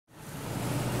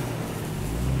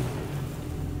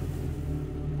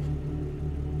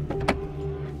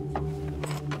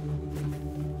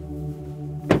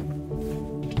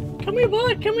Come here,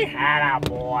 bud. Come here. Atta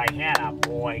boy. Atta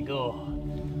boy.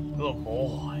 Good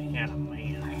boy. Atta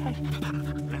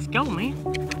man. Let's go, man.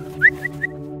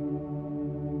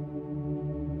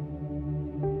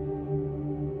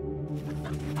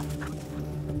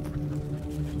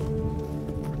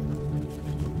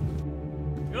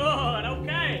 Good.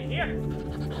 Okay. Here.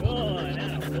 Good.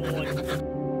 Atta boy.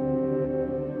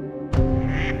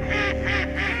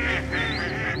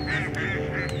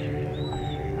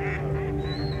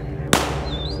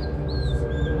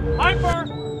 Piper!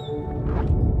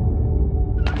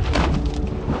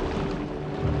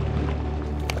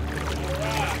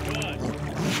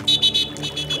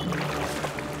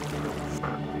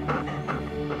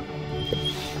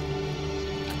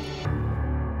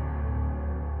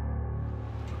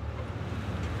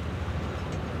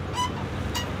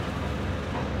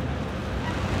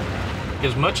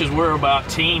 As much as we're about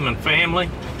team and family,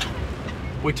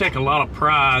 we take a lot of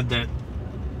pride that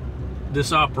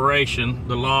this operation,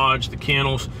 the lodge, the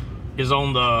kennels, is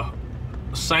on the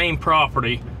same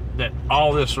property that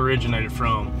all this originated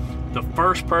from. The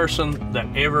first person that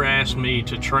ever asked me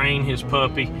to train his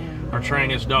puppy or train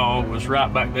his dog was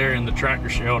right back there in the tractor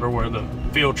shelter where the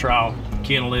field trial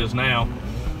kennel is now.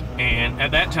 And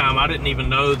at that time, I didn't even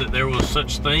know that there was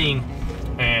such thing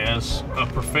as a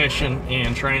profession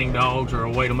in training dogs or a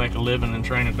way to make a living in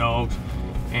training dogs.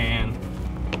 And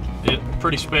it's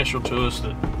pretty special to us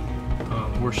that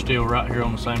we're still right here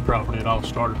on the same property it all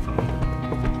started from.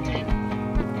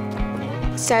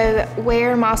 So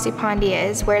where Mossy Pond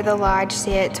is, where the lodge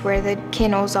sits, where the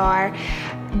kennels are,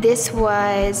 this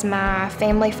was my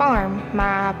family farm.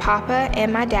 My papa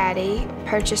and my daddy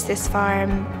purchased this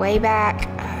farm way back,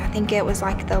 I think it was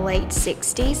like the late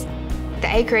 60s.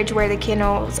 The acreage where the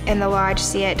kennels and the lodge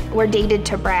sit were deeded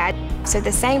to Brad. So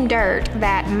the same dirt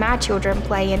that my children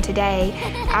play in today,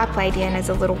 I played in as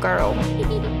a little girl.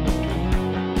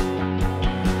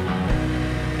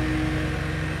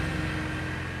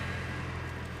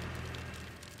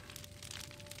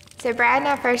 So Brad and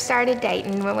I first started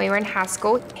dating when we were in high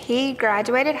school. He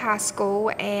graduated high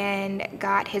school and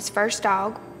got his first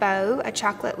dog, Bo, a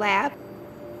chocolate lab.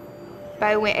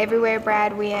 Bo went everywhere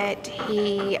Brad went.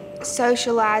 He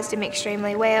socialized him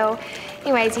extremely well.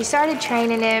 Anyways, he started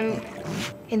training him.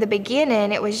 In the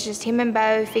beginning, it was just him and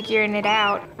Bo figuring it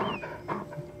out.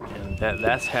 And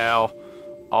that's how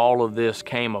all of this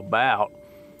came about,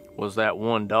 was that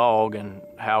one dog, and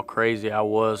how crazy I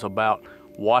was about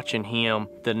watching him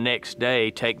the next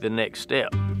day take the next step.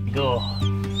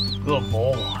 Good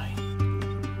boy.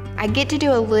 I get to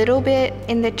do a little bit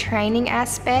in the training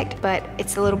aspect, but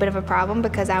it's a little bit of a problem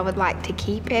because I would like to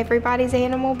keep everybody's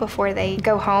animal before they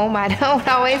go home. I don't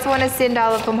always want to send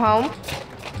all of them home.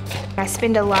 I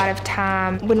spend a lot of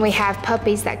time when we have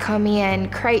puppies that come in,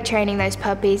 crate training those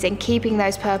puppies and keeping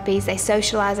those puppies. They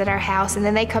socialize at our house and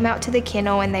then they come out to the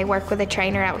kennel and they work with a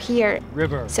trainer out here.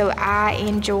 River. So I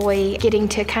enjoy getting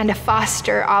to kind of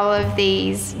foster all of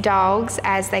these dogs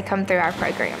as they come through our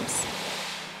programs.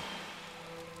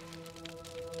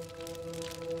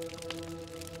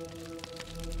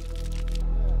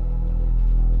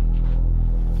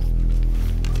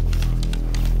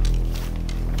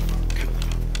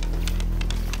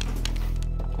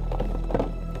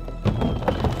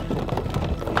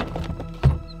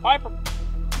 Piper.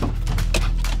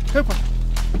 Cooper.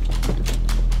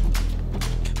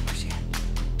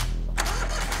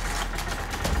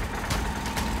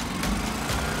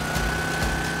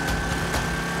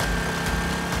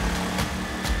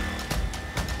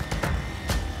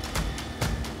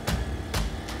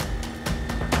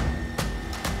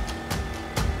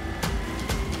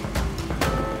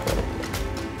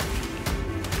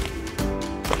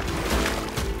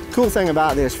 Cool thing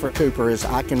about this for Cooper is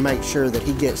I can make sure that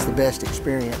he gets the best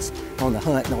experience on the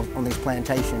hunt and on these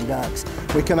plantation ducks.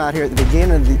 We come out here at the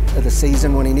beginning of the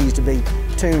season when he needs to be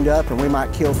tuned up, and we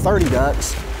might kill 30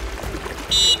 ducks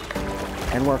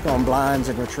and work on blinds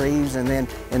and retrieves, and then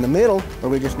in the middle, where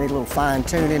we just need a little fine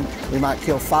tuning, we might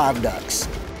kill 5 ducks.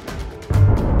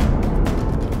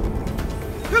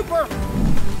 Cooper!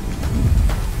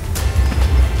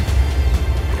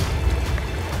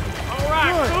 All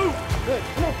right, Coop. Good,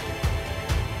 come on.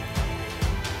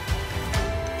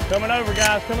 Coming over,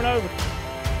 guys, coming over.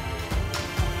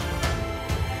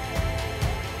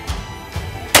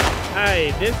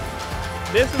 Hey,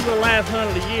 this is the last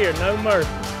hunt of the year, no mercy.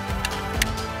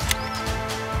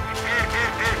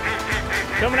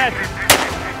 Coming at you.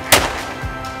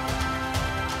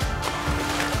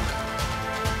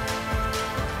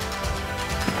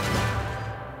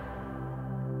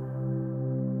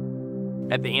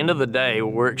 At the end of the day,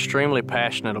 we're extremely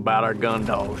passionate about our gun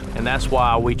dogs, and that's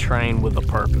why we train with a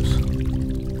purpose.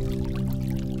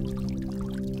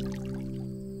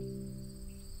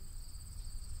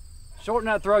 Shorten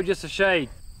that throw just a shade.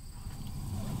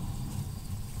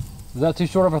 Is that too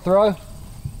short of a throw?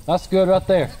 That's good right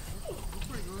there.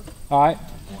 All right.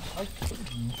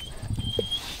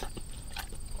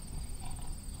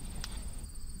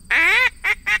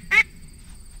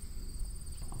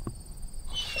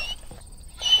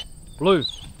 Blue.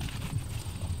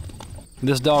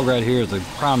 This dog right here is a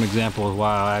prime example of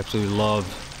why I actually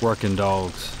love working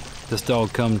dogs. This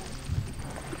dog come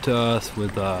to us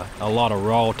with a lot of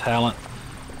raw talent,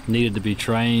 needed to be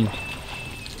trained.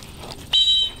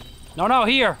 No,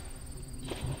 here.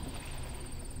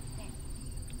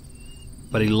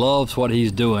 But he loves what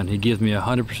he's doing. He gives me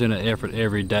 100% of effort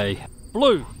every day.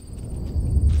 Blue.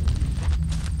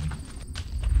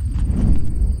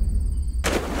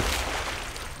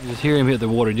 You just hear him hit the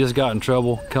water. He just got in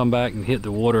trouble, come back and hit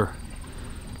the water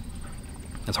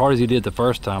as hard as he did the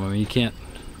first time. I mean, you can't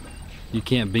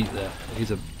beat that.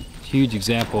 He's a huge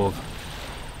example of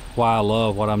why I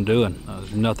love what I'm doing.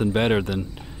 There's nothing better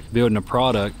than building a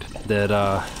product that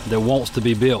wants to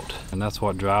be built, and that's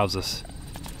what drives us.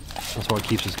 That's what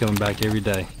keeps us coming back every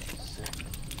day.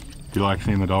 Do you like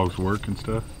seeing the dogs work and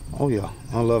stuff? Oh yeah,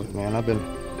 I love it, man. I've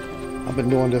been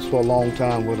doing this for a long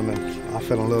time with them, and I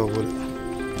fell in love with it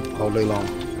all day long,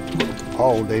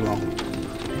 all day long.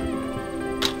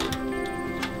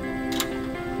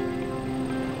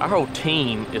 Our whole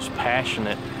team is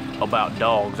passionate about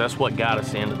dogs. That's what got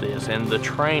us into this, and the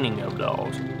training of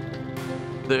dogs.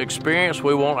 The experience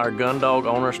we want our gun dog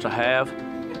owners to have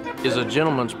is a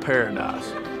gentleman's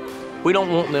paradise. We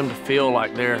don't want them to feel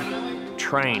like they're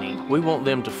training. We want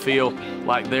them to feel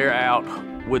like they're out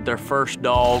with their first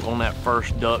dog on that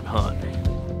first duck hunt.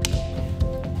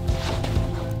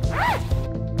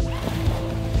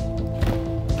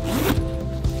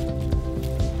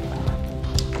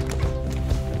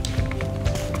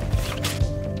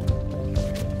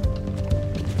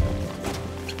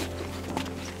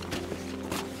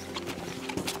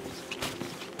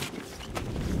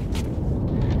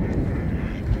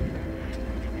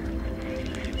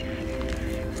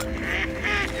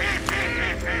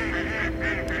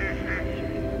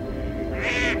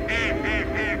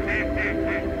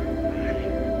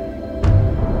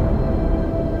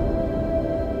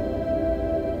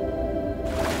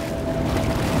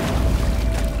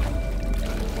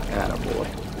 Attaboy.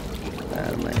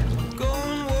 Attaman.